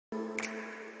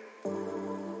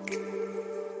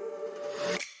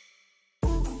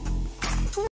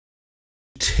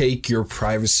take your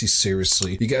privacy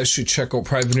seriously. You guys should check out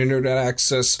Private Internet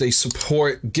Access. They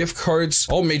support gift cards,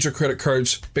 all major credit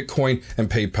cards, Bitcoin, and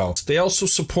PayPal. They also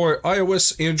support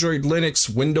iOS, Android,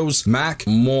 Linux, Windows, Mac,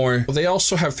 more. They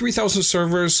also have 3,000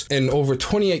 servers in over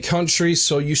 28 countries,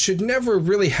 so you should never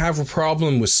really have a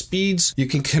problem with speeds. You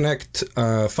can connect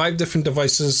 5 different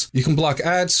devices. You can block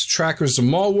ads, trackers, and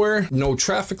malware, no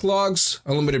traffic logs,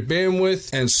 unlimited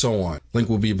bandwidth, and so on. Link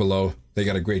will be below. They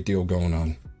got a great deal going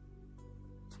on.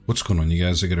 What's going on, you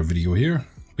guys? I got a video here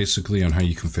basically on how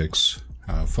you can fix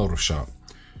Photoshop.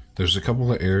 There's a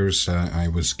couple of errors that I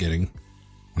was getting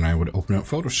when I would open up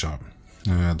Photoshop.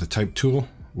 The type tool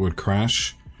would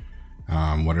crash.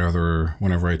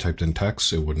 Whenever I typed in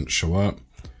text, it wouldn't show up.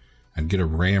 I'd get a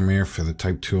RAM error for the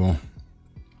type tool.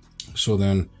 So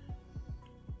then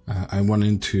I went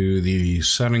into the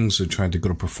settings and tried to go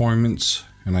to performance,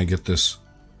 and I get this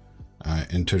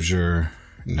integer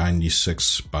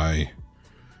 96 by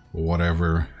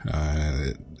whatever.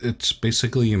 It's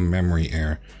basically a memory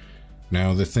error.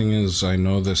 Now the thing is, I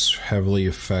know this heavily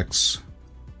affects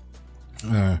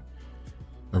a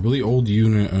really old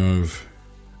unit of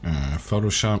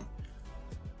Photoshop,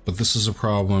 but this is a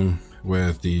problem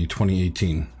with the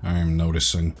 2018. I'm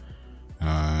noticing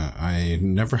I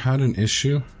never had an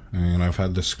issue, and I've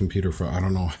had this computer for I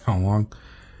don't know how long,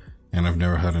 and I've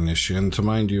never had an issue. And to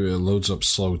mind you, it loads up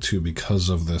slow too because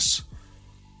of this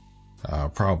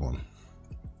problem.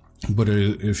 But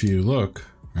if you look,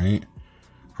 right,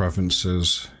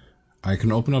 preferences, I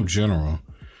can open up general,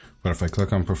 but if I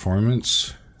click on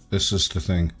performance, this is the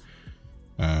thing.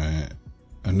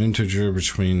 An integer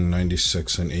between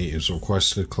 96 and 8 is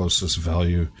requested, closest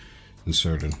value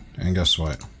inserted. And guess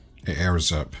what? It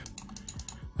errors up.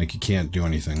 Like, you can't do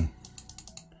anything.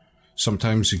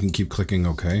 Sometimes you can keep clicking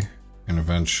OK, and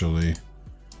eventually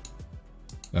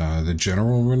the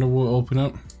general window will open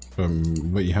up. But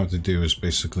what you have to do is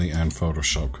basically end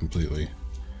Photoshop completely.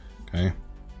 Okay?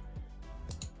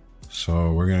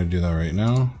 So we're going to do that right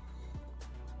now.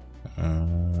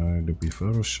 Adobe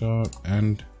Photoshop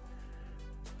end.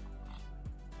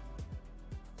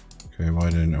 Okay, why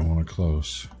didn't I want to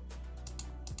close?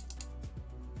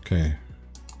 Okay,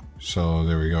 so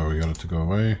there we go. We got it to go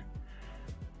away.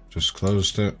 Just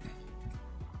closed it.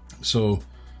 So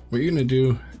what you're going to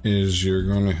do is you're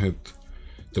going to hit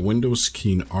the Windows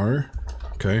key and R,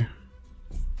 okay?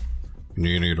 And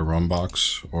you're going to get a run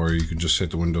box, or you can just hit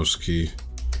the Windows key,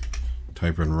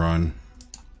 type in run,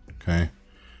 okay?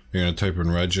 You're going to type in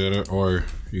regedit, or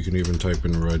you can even type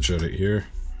in regedit here,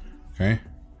 okay?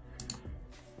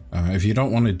 If you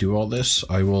don't want to do all this,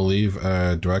 I will leave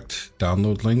a direct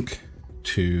download link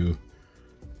to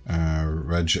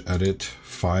regedit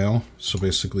file. So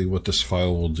basically what this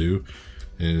file will do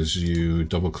is you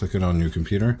double click it on your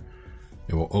computer,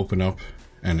 it will open up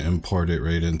and import it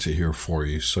right into here for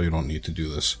you, so you don't need to do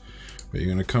this. But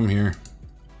you're going to come here,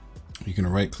 you're going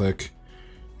to right click,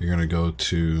 you're going to go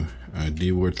to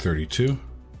dword32,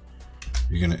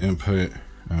 you're going to input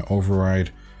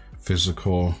override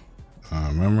physical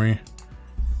memory,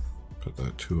 put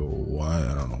that to a Y,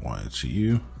 I don't know why it's a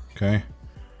U, okay?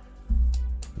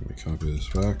 Let me copy this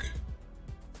back.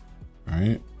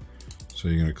 Alright, so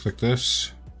you're going to click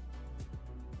this,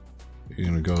 you're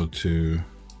going to go to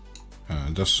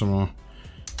decimal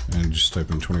and just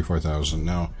type in 24,000.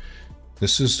 Now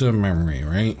this is the memory,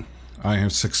 right? I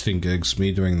have 16 gigs.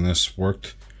 Me doing this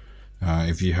worked.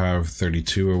 If you have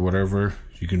 32 or whatever,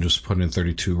 you can just put in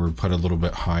 32 or put a little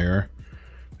bit higher.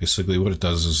 Basically what it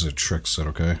does is it tricks it,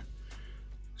 okay?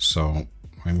 So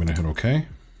I'm gonna hit OK.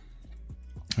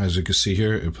 As you can see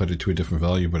here, it put it to a different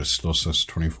value, but it still says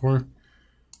 24.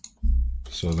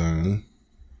 So then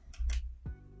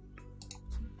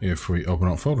if we open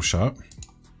up Photoshop,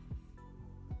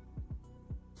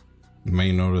 you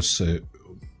may notice it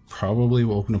probably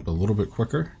will open up a little bit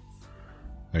quicker.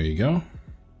 There you go.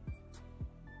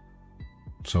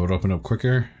 So it opened up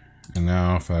quicker. And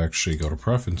now if I actually go to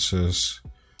preferences,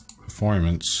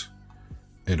 performance,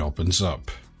 it opens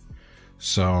up.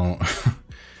 So,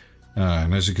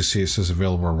 and as you can see, it says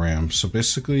available RAM. So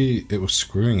basically it was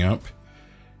screwing up,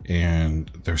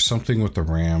 and there's something with the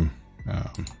RAM.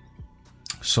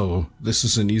 So this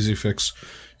is an easy fix.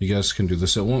 You guys can do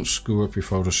this. It won't screw up your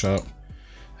Photoshop.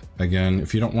 Again,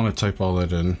 if you don't want to type all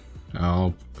that in,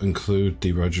 I'll include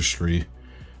the registry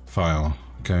file,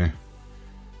 okay?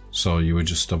 So you would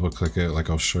just double click it, like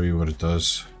I'll show you what it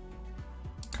does.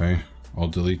 Okay, I'll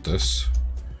delete this.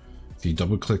 If you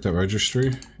double click that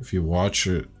registry, if you watch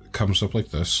it, it comes up like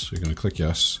this. You're gonna click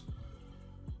yes.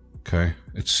 Okay,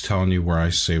 it's telling you where I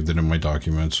saved it in my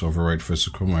documents. Overwrite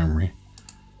physical memory.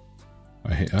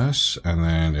 I hit S, and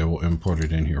then it will import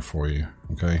it in here for you,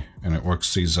 okay? And it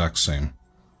works the exact same,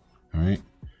 all right?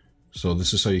 So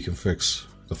this is how you can fix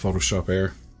the Photoshop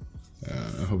error.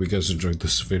 I hope you guys enjoyed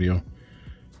this video.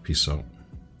 Peace out.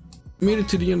 Made it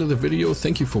to the end of the video.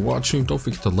 Thank you for watching. Don't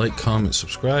forget to like, comment,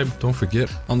 subscribe. Don't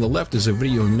forget, on the left is a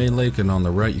video you may like, and on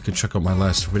the right you can check out my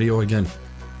last video. Again,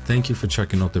 thank you for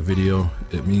checking out the video.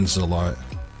 It means a lot.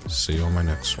 See you on my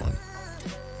next one.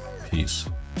 Peace.